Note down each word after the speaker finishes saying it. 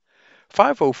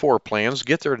504 plans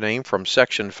get their name from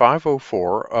Section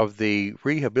 504 of the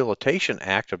Rehabilitation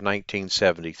Act of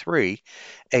 1973,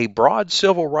 a broad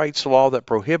civil rights law that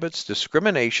prohibits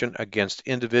discrimination against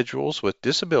individuals with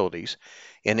disabilities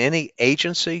in any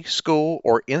agency, school,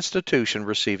 or institution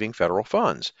receiving federal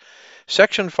funds.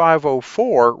 Section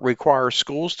 504 requires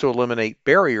schools to eliminate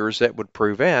barriers that would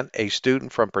prevent a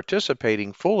student from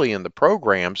participating fully in the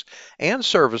programs and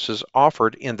services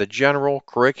offered in the general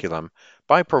curriculum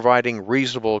by providing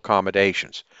reasonable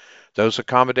accommodations. Those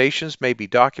accommodations may be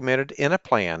documented in a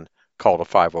plan called a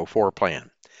 504 plan.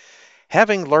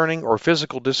 Having learning or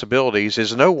physical disabilities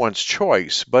is no one's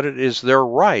choice, but it is their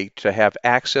right to have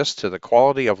access to the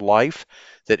quality of life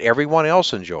that everyone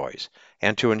else enjoys.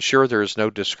 And to ensure there is no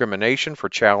discrimination for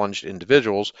challenged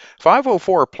individuals,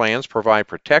 504 plans provide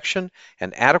protection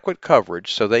and adequate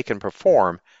coverage so they can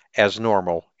perform as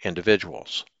normal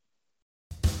individuals.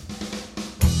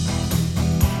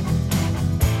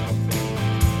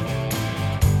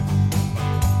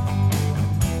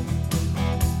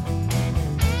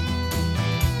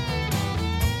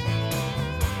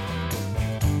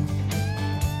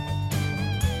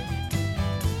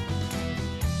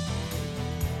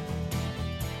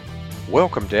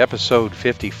 Welcome to episode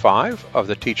 55 of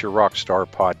the Teacher Rockstar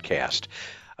podcast.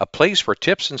 A place where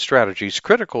tips and strategies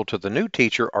critical to the new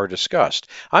teacher are discussed.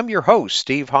 I'm your host,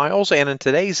 Steve Hiles, and in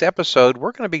today's episode,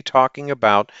 we're going to be talking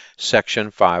about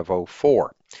Section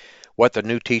 504, what the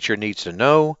new teacher needs to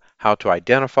know, how to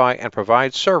identify and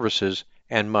provide services,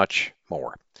 and much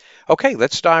more. Okay,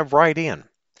 let's dive right in.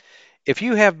 If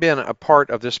you have been a part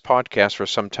of this podcast for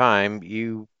some time,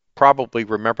 you probably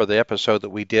remember the episode that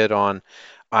we did on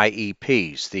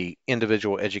IEPs, the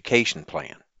Individual Education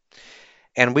Plan.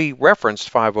 And we referenced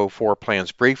 504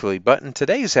 plans briefly, but in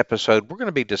today's episode, we're going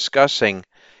to be discussing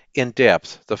in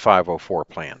depth the 504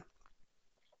 plan.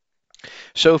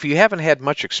 So if you haven't had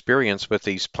much experience with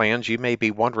these plans, you may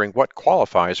be wondering what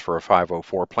qualifies for a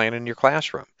 504 plan in your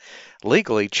classroom.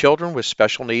 Legally, children with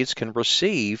special needs can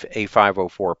receive a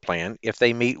 504 plan if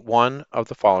they meet one of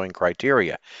the following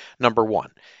criteria. Number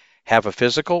one, have a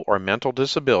physical or mental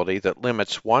disability that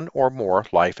limits one or more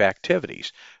life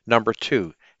activities. Number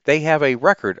two, they have a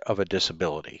record of a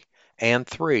disability. And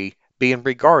three, being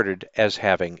regarded as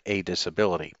having a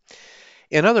disability.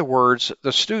 In other words,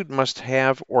 the student must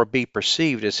have or be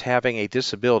perceived as having a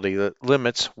disability that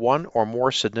limits one or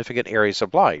more significant areas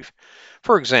of life.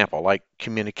 For example, like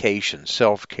communication,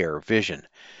 self-care, vision,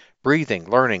 breathing,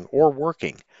 learning, or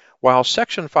working. While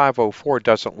Section 504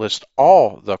 doesn't list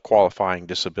all the qualifying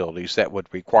disabilities that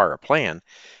would require a plan,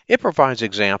 it provides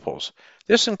examples.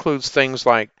 This includes things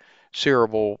like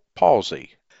cerebral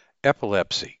palsy,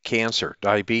 epilepsy, cancer,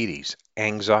 diabetes,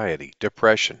 anxiety,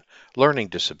 depression, learning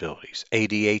disabilities,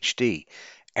 ADHD,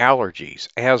 allergies,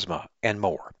 asthma, and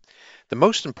more. The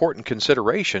most important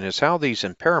consideration is how these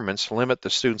impairments limit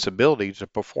the student's ability to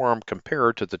perform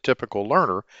compared to the typical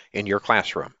learner in your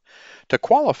classroom. To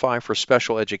qualify for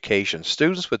special education,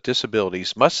 students with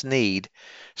disabilities must need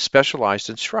specialized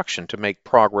instruction to make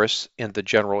progress in the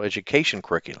general education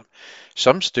curriculum.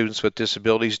 Some students with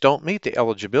disabilities don't meet the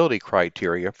eligibility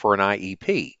criteria for an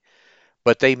IEP,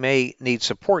 but they may need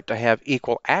support to have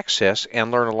equal access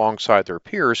and learn alongside their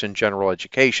peers in general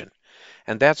education.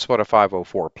 And that's what a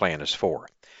 504 plan is for.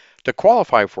 To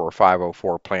qualify for a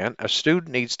 504 plan, a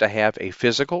student needs to have a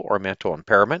physical or mental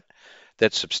impairment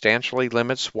that substantially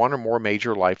limits one or more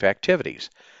major life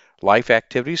activities. Life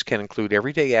activities can include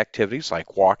everyday activities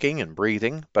like walking and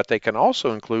breathing, but they can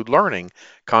also include learning,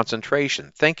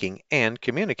 concentration, thinking, and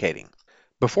communicating.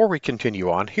 Before we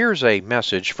continue on, here's a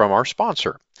message from our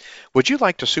sponsor. Would you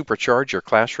like to supercharge your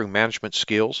classroom management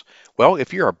skills? Well,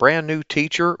 if you're a brand new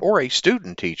teacher or a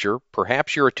student teacher,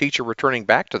 perhaps you're a teacher returning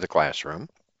back to the classroom,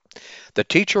 the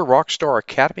Teacher Rockstar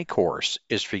Academy course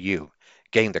is for you.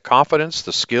 Gain the confidence,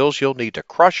 the skills you'll need to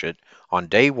crush it on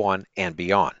day one and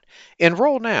beyond.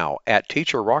 Enroll now at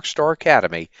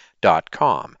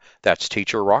teacherrockstaracademy.com. That's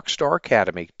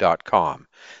teacherrockstaracademy.com.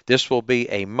 This will be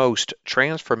a most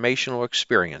transformational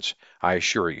experience, I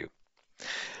assure you.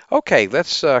 Okay,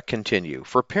 let's continue.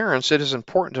 For parents, it is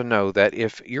important to know that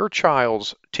if your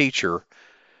child's teacher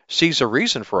sees a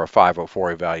reason for a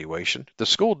 504 evaluation, the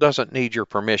school doesn't need your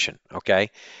permission, okay?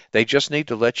 They just need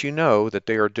to let you know that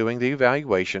they are doing the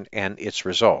evaluation and its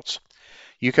results.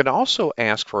 You can also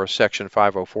ask for a Section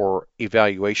 504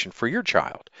 evaluation for your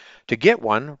child. To get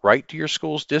one, write to your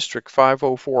school's District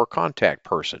 504 contact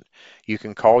person. You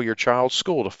can call your child's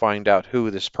school to find out who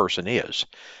this person is.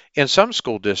 In some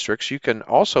school districts, you can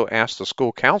also ask the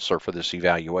school counselor for this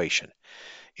evaluation.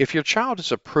 If your child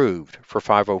is approved for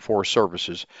 504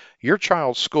 services, your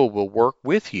child's school will work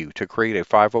with you to create a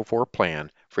 504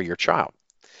 plan for your child.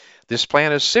 This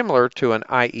plan is similar to an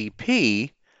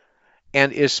IEP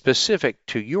and is specific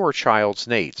to your child's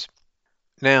needs.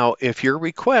 Now, if your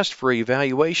request for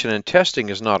evaluation and testing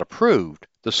is not approved,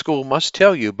 the school must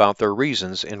tell you about their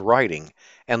reasons in writing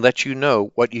and let you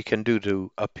know what you can do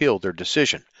to appeal their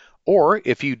decision. Or,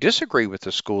 if you disagree with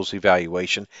the school's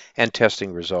evaluation and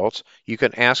testing results, you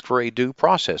can ask for a due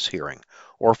process hearing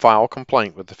or file a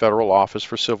complaint with the Federal Office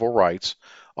for Civil Rights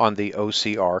on the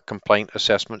OCR Complaint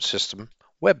Assessment System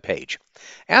webpage.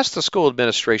 Ask the school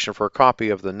administration for a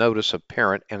copy of the Notice of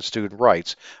Parent and Student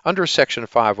Rights under Section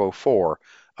 504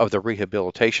 of the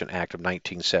Rehabilitation Act of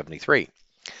 1973.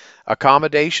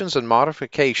 Accommodations and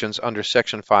modifications under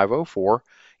Section 504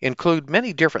 include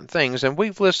many different things, and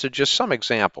we've listed just some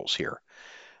examples here.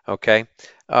 Okay,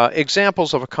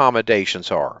 examples of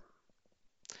accommodations are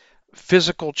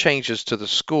physical changes to the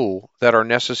school that are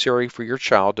necessary for your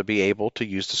child to be able to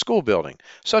use the school building,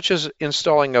 such as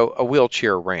installing a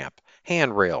wheelchair ramp,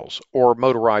 handrails, or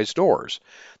motorized doors.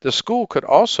 The school could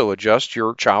also adjust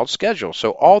your child's schedule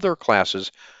so all their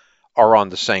classes are on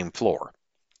the same floor.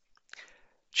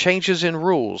 Changes in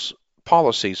rules,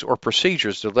 policies, or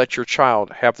procedures to let your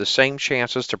child have the same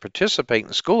chances to participate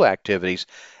in school activities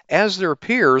as their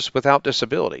peers without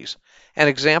disabilities. An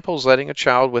example is letting a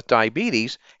child with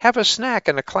diabetes have a snack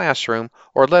in a classroom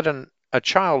or letting a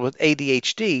child with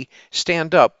ADHD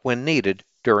stand up when needed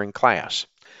during class.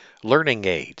 Learning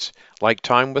aids, like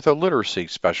time with a literacy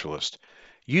specialist,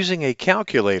 using a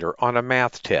calculator on a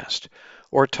math test,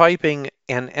 or typing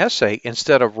an essay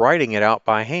instead of writing it out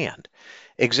by hand.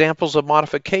 Examples of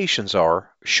modifications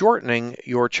are shortening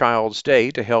your child's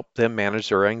day to help them manage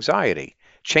their anxiety,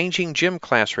 changing gym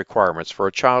class requirements for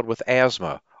a child with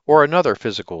asthma or another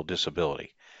physical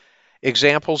disability.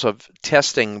 Examples of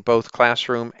testing both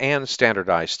classroom and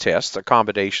standardized tests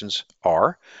accommodations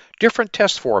are different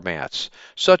test formats,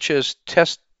 such as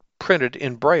tests printed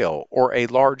in Braille or a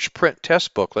large print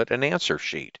test booklet and answer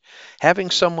sheet, having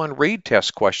someone read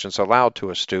test questions aloud to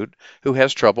a student who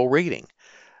has trouble reading,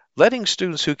 letting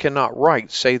students who cannot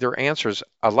write say their answers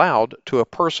aloud to a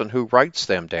person who writes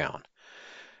them down,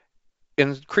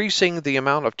 increasing the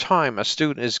amount of time a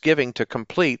student is giving to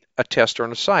complete a test or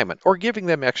an assignment, or giving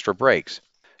them extra breaks.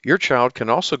 Your child can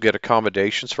also get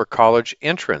accommodations for college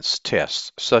entrance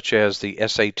tests, such as the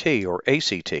SAT or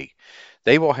ACT.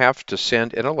 They will have to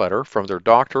send in a letter from their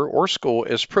doctor or school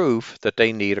as proof that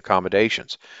they need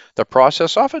accommodations. The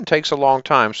process often takes a long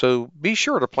time, so be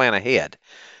sure to plan ahead.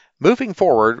 Moving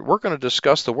forward, we're going to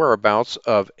discuss the whereabouts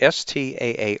of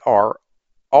STAAR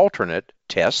alternate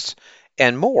tests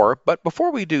and more, but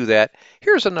before we do that,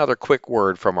 here's another quick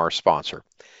word from our sponsor.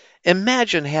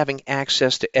 Imagine having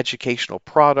access to educational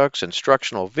products,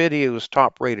 instructional videos,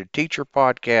 top-rated teacher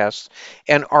podcasts,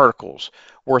 and articles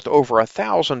worth over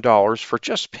 $1,000 for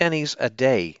just pennies a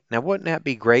day. Now, wouldn't that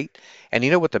be great? And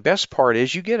you know what the best part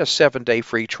is? You get a 7-day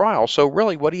free trial, so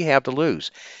really, what do you have to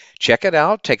lose? Check it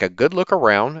out. Take a good look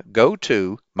around. Go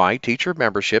to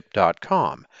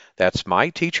myteachermembership.com. That's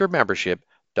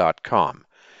myteachermembership.com.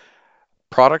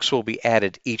 Products will be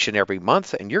added each and every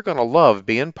month, and you're going to love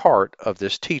being part of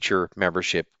this teacher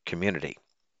membership community.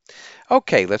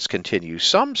 Okay, let's continue.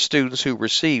 Some students who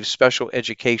receive special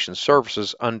education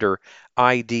services under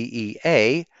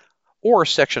IDEA or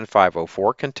Section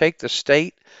 504 can take the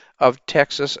State of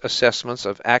Texas Assessments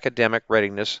of Academic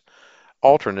Readiness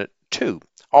Alternate 2,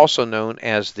 also known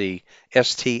as the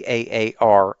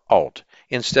STAAR ALT,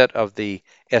 instead of the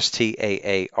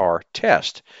STAAR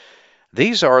test.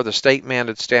 These are the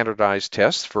state-mandated standardized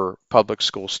tests for public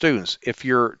school students. If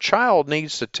your child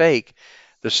needs to take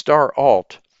the STAR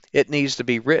ALT, it needs to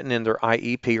be written in their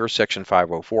IEP or Section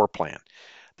 504 plan.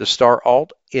 The STAR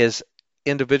ALT is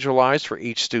individualized for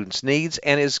each student's needs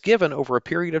and is given over a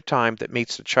period of time that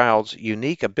meets the child's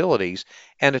unique abilities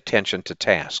and attention to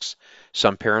tasks.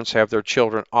 Some parents have their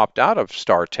children opt out of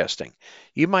STAR testing.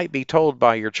 You might be told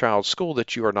by your child's school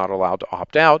that you are not allowed to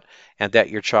opt out and that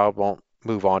your child won't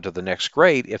move on to the next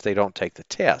grade if they don't take the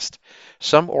test.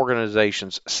 Some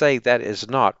organizations say that is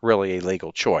not really a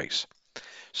legal choice.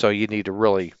 So you need to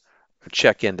really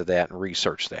check into that and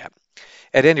research that.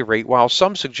 At any rate, while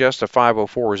some suggest a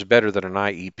 504 is better than an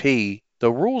IEP,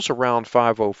 the rules around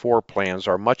 504 plans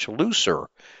are much looser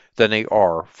than they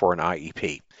are for an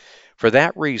IEP. For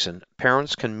that reason,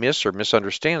 parents can miss or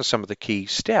misunderstand some of the key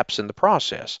steps in the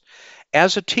process.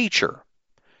 As a teacher,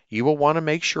 you will want to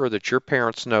make sure that your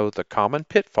parents know the common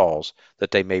pitfalls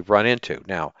that they may run into.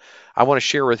 Now, I want to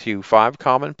share with you 5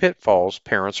 common pitfalls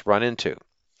parents run into.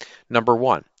 Number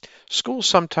one, schools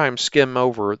sometimes skim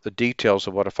over the details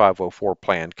of what a 504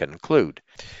 plan can include.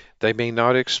 They may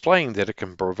not explain that it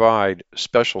can provide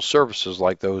special services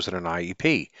like those in an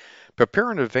IEP.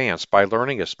 Prepare in advance by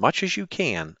learning as much as you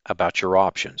can about your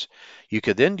options. You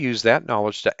could then use that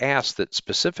knowledge to ask that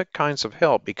specific kinds of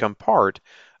help become part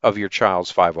of your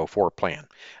child's 504 plan.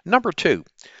 Number two,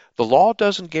 the law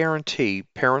doesn't guarantee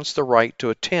parents the right to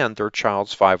attend their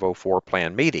child's 504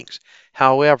 plan meetings.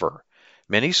 However,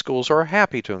 many schools are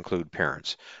happy to include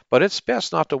parents, but it's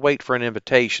best not to wait for an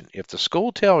invitation. If the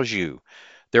school tells you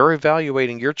they're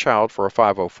evaluating your child for a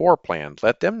 504 plan,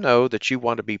 let them know that you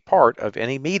want to be part of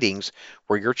any meetings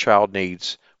where your child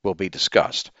needs will be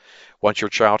discussed. Once your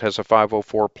child has a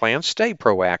 504 plan, stay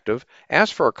proactive.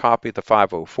 Ask for a copy of the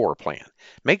 504 plan.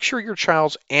 Make sure your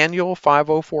child's annual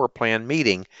 504 plan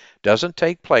meeting doesn't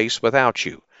take place without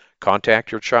you.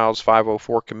 Contact your child's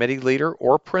 504 committee leader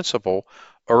or principal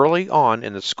early on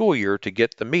in the school year to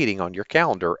get the meeting on your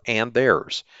calendar and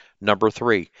theirs. Number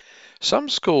three, some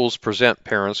schools present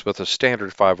parents with a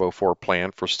standard 504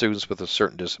 plan for students with a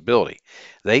certain disability.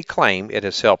 They claim it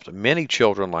has helped many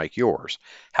children like yours.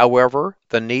 However,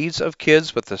 the needs of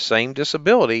kids with the same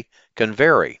disability can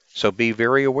vary, so be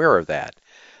very aware of that.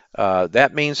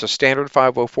 That means a standard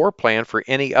 504 plan for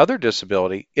any other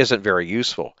disability isn't very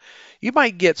useful. You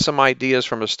might get some ideas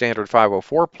from a standard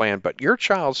 504 plan, but your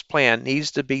child's plan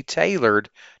needs to be tailored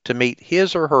to meet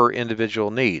his or her individual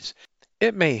needs.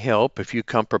 It may help if you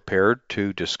come prepared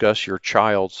to discuss your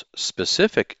child's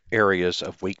specific areas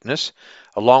of weakness,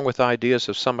 along with ideas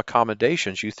of some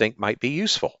accommodations you think might be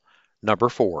useful. Number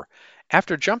four,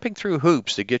 after jumping through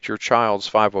hoops to get your child's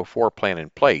 504 plan in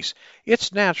place,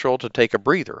 it's natural to take a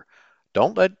breather.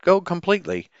 Don't let go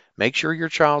completely. Make sure your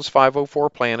child's 504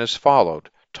 plan is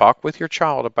followed. Talk with your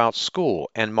child about school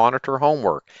and monitor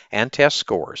homework and test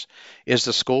scores. Is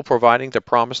the school providing the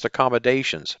promised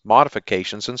accommodations,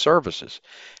 modifications, and services?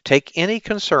 Take any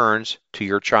concerns to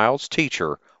your child's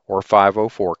teacher or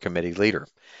 504 committee leader.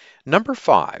 Number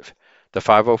five, the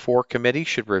 504 committee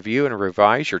should review and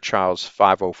revise your child's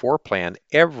 504 plan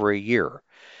every year.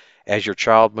 As your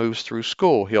child moves through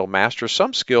school, he'll master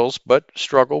some skills but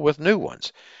struggle with new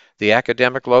ones. The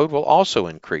academic load will also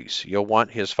increase. You'll want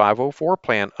his 504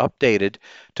 plan updated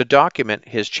to document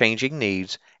his changing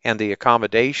needs and the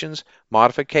accommodations,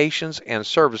 modifications, and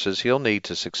services he'll need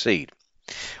to succeed.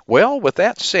 Well, with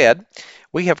that said,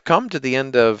 we have come to the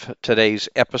end of today's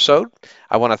episode.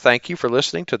 I want to thank you for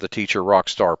listening to the Teacher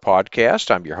Rockstar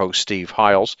podcast. I'm your host, Steve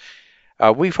Hiles.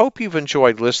 We hope you've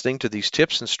enjoyed listening to these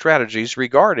tips and strategies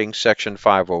regarding Section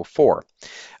 504.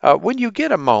 When you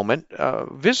get a moment,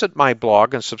 visit my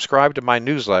blog and subscribe to my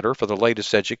newsletter for the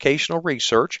latest educational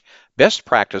research, best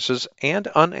practices, and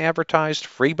unadvertised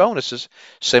free bonuses.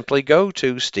 Simply go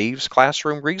to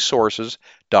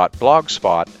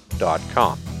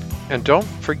stevesclassroomresources.blogspot.com. And don't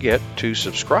forget to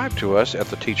subscribe to us at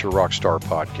the Teacher Rockstar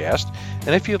podcast.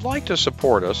 And if you'd like to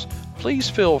support us, please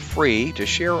feel free to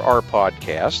share our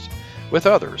podcast with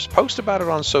others. Post about it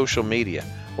on social media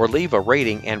or leave a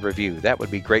rating and review. That would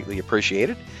be greatly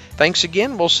appreciated. Thanks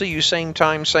again. We'll see you same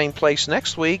time, same place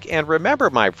next week. And remember,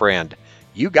 my friend,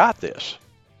 you got this.